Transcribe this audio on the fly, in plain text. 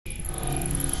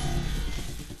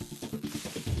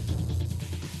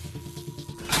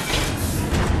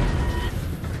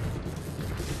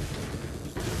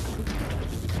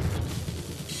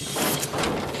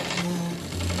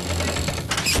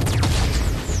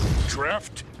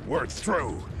Drift, we're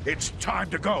through. It's time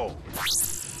to go.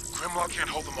 Grimlock can't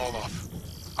hold them all off.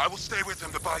 I will stay with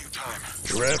them to buy you time.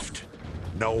 Drift,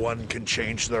 no one can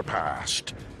change their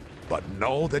past. But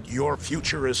know that your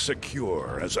future is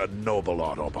secure as a noble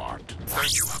Autobot.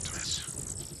 Thank you,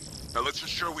 Optimus. Now let's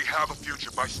ensure we have a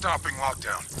future by stopping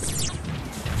lockdown.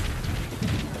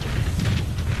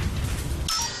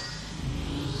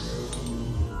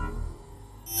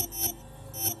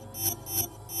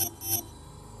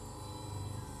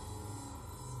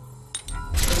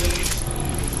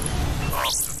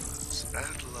 Optimus,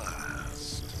 at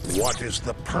last. What is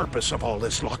the purpose of all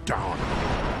this lockdown?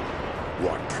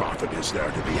 What profit is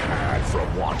there to be had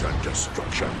from wanton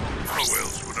destruction? How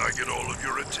else would I get all of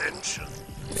your attention?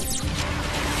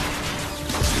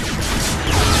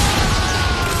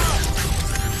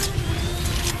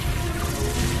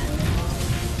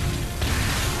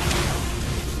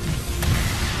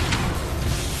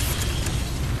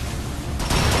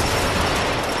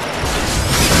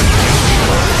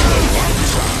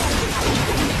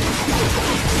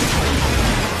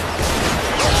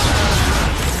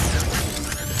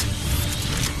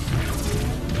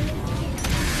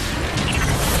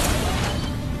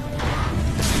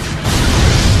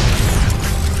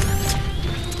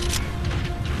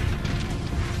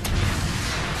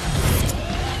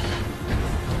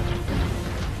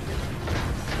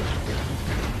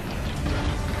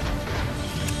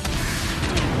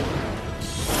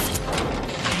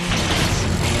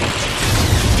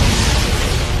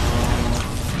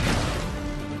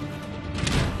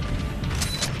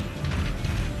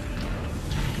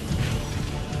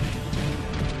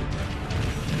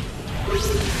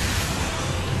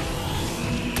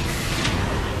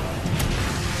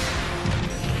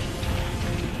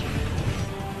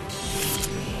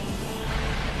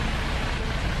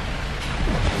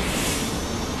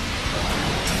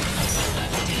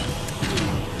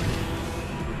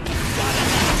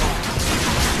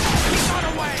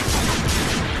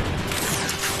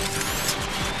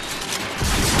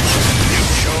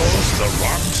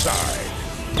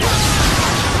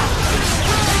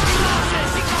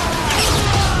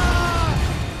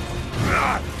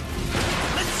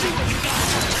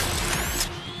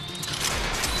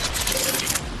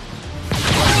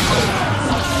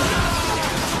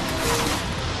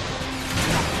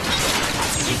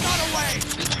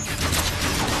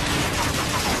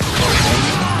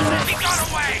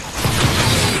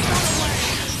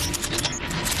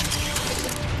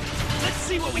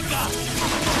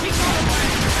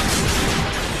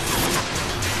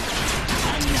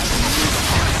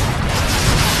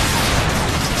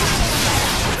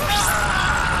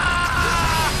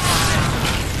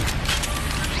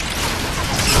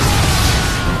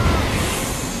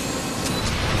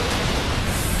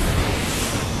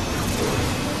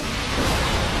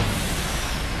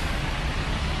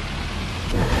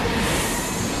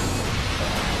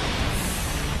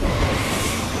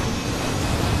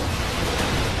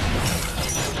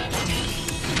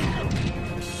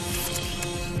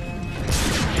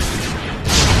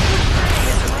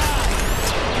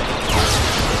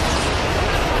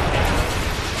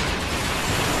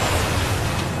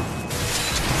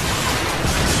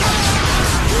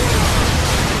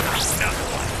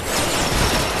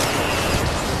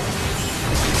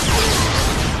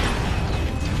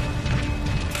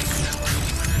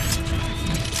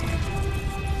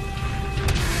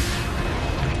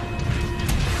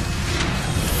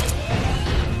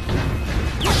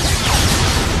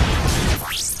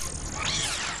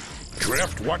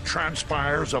 What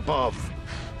transpires above?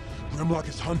 Grimlock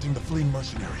is hunting the fleeing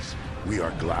mercenaries. We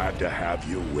are glad to have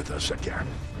you with us again.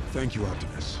 Thank you,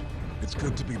 Optimus. It's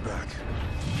good to be back.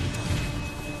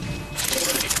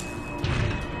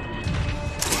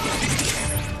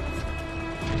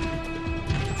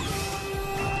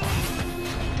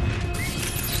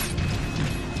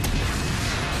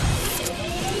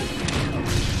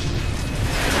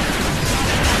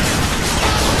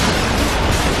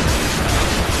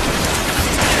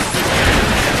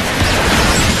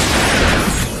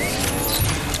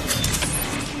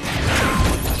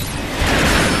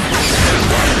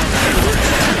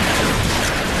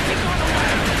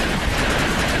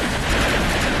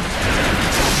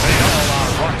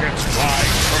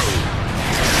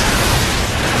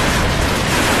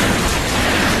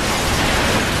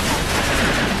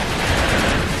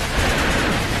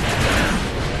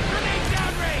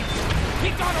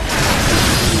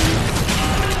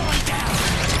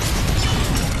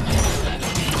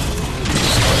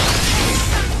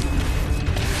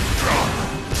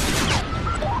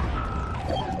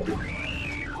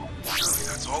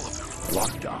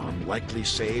 gallantly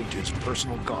saved his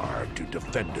personal guard to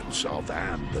defend himself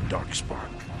and the Dark Spark.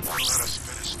 Let us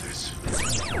finish this.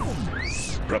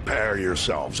 Prepare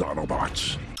yourselves,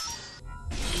 Autobots.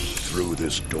 Through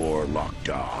this door locked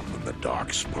down, the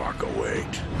Dark Spark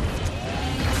await.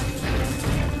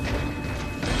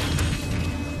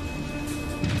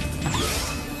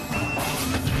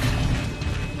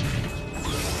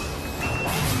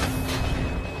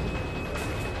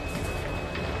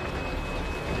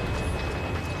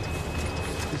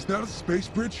 Is that a space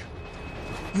bridge?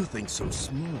 You think so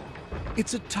small.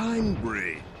 It's a time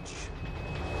bridge.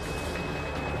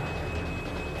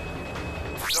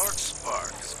 The Dark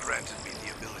Spark has granted me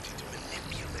the ability to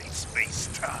manipulate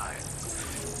space-time.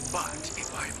 But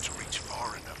if I am to reach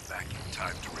far enough back in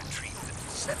time to retrieve the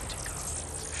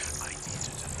Decepticons, I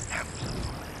needed an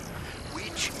amplifier,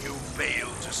 which you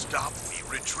failed to stop me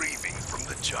retrieving from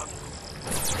the jungle.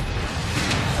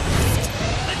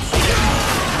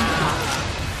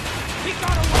 He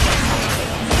got away!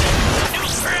 New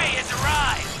prey has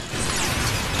arrived!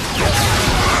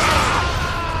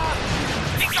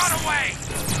 He got away!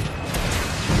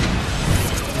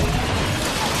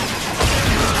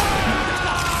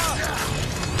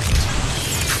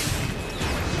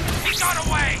 He got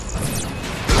away!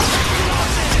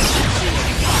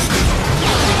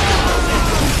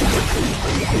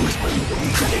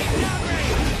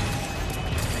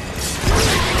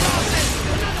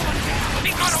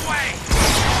 He got away!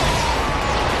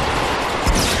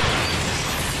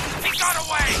 He got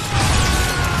away!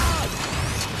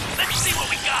 Let's see what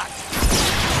we got!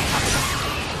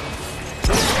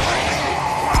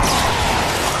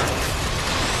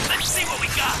 Let's see what we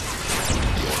got!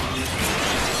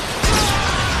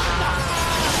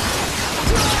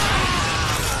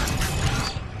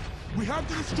 We have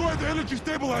to destroy the energy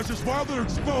stabilizers while they're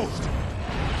exposed.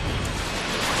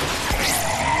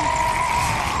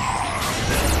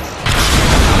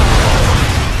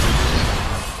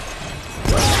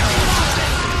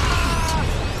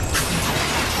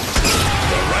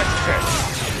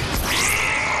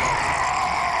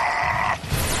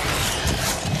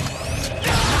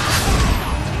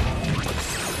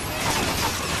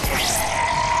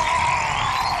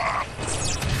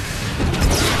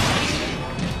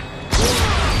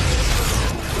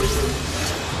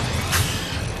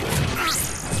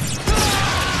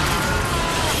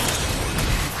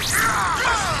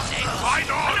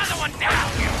 Another one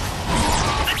down!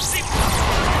 Let's see.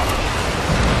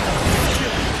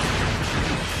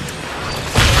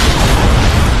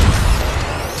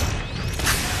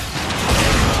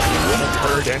 Won't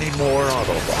hurt any more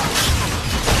Autobots.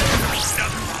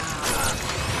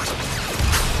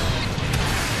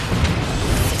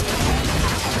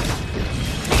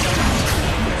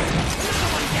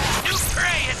 New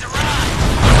prey has arrived!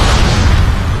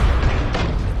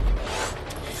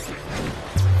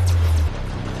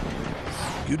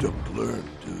 You don't learn,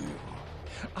 do you?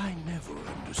 I never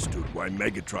understood why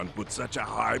Megatron put such a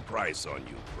high price on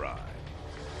you, Prime.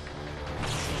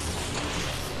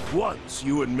 Once,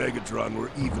 you and Megatron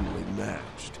were evenly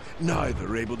matched,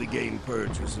 neither able to gain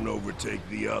purchase and overtake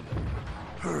the other.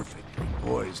 Perfectly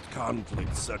poised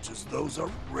conflicts such as those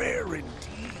are rare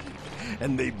indeed,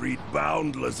 and they breed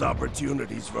boundless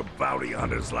opportunities for bounty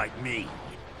hunters like me.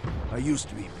 I used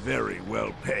to be very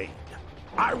well paid.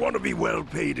 I want to be well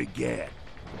paid again.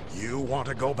 You want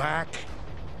to go back?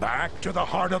 Back to the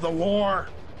heart of the war?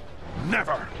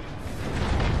 Never!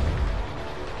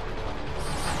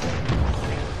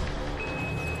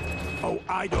 Oh,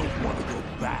 I don't want to go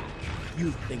back.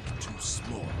 You think too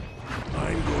small.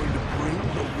 I'm going to bring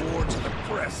the war to the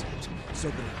present, so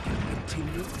that it can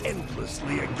continue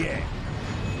endlessly again.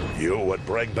 You would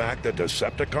bring back the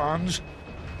Decepticons?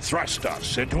 Thrust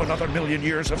us into another million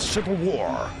years of civil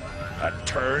war, and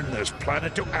turn this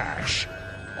planet to ash,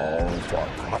 all for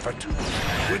profit?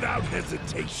 Without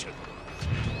hesitation.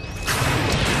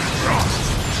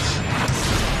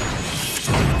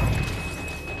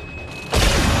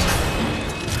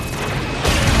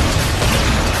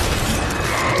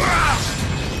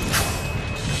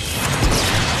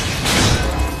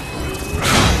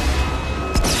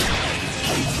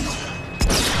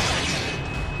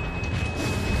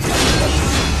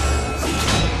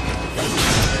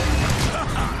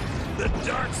 The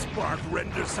Dark Spark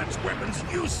renders such weapons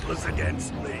useless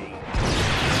against me.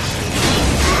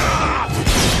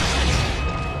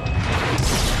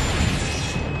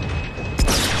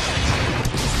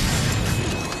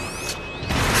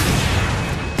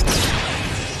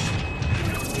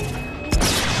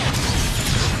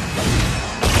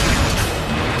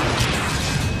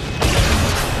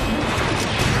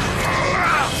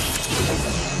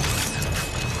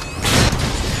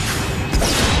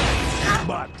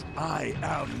 I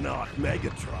am not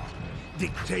Megatron.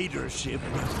 Dictatorship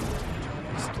doesn't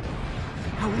interest me.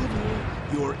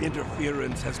 However, your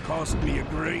interference has cost me a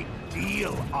great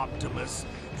deal, Optimus.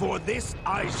 For this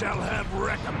I shall have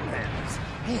recompense.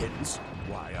 Hence,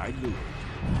 why I lured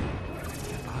you.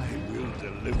 I will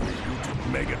deliver you to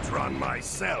Megatron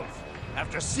myself,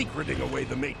 after secreting away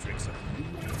the matrix of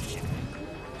leadership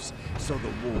cores, so the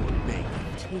war may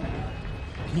continue.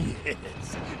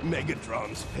 Yes,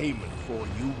 Megatron's payment for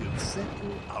you will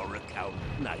settle our account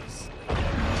nicely.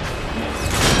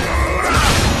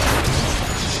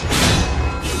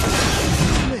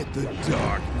 Let the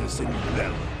darkness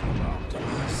envelop you,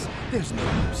 Optimus. There's no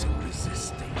use in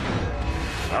resisting.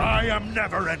 I am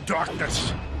never in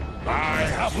darkness. I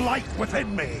have light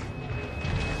within me.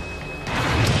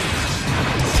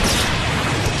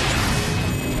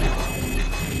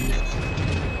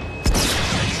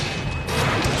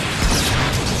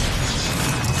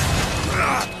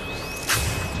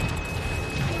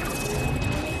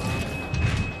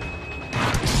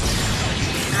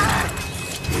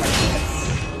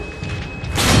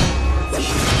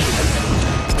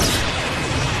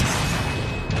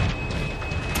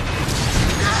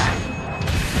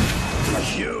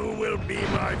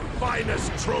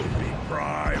 Trophy,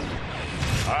 Prime.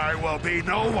 I will be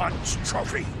no one's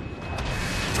trophy.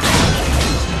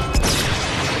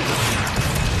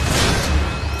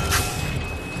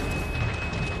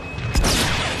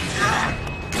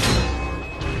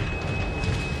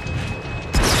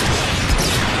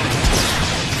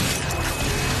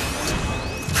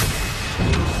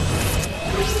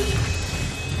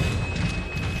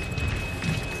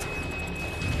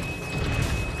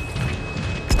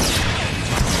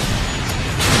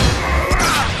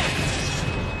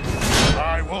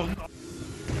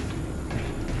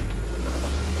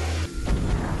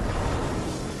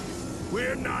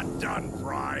 We're not done,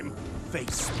 Prime.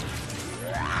 Face me.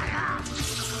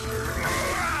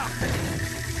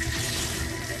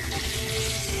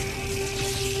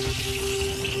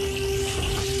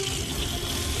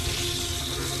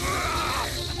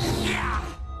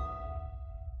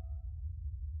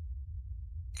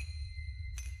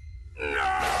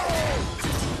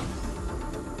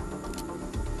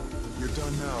 You're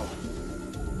done now.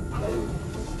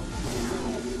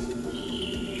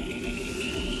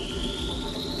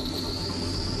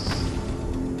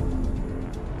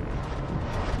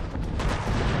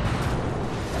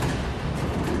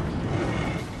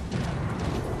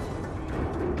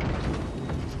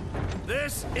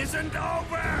 This isn't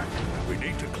over! We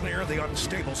need to clear the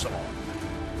unstable zone.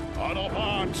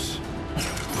 Autobots,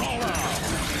 roll out!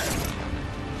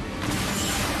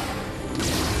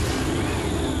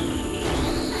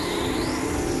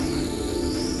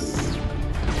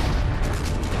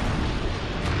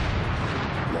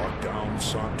 Lockdown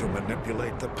sought to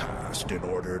manipulate the past in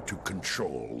order to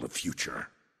control the future.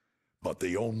 But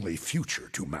the only future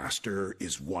to master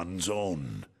is one's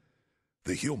own.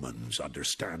 The humans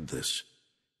understand this,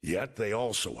 yet they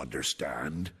also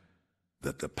understand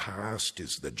that the past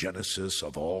is the genesis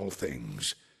of all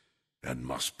things and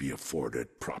must be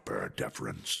afforded proper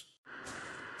deference.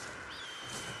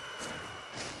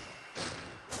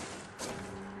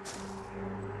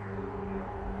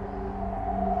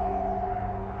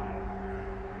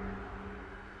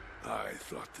 I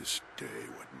thought this day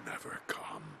would never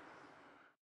come.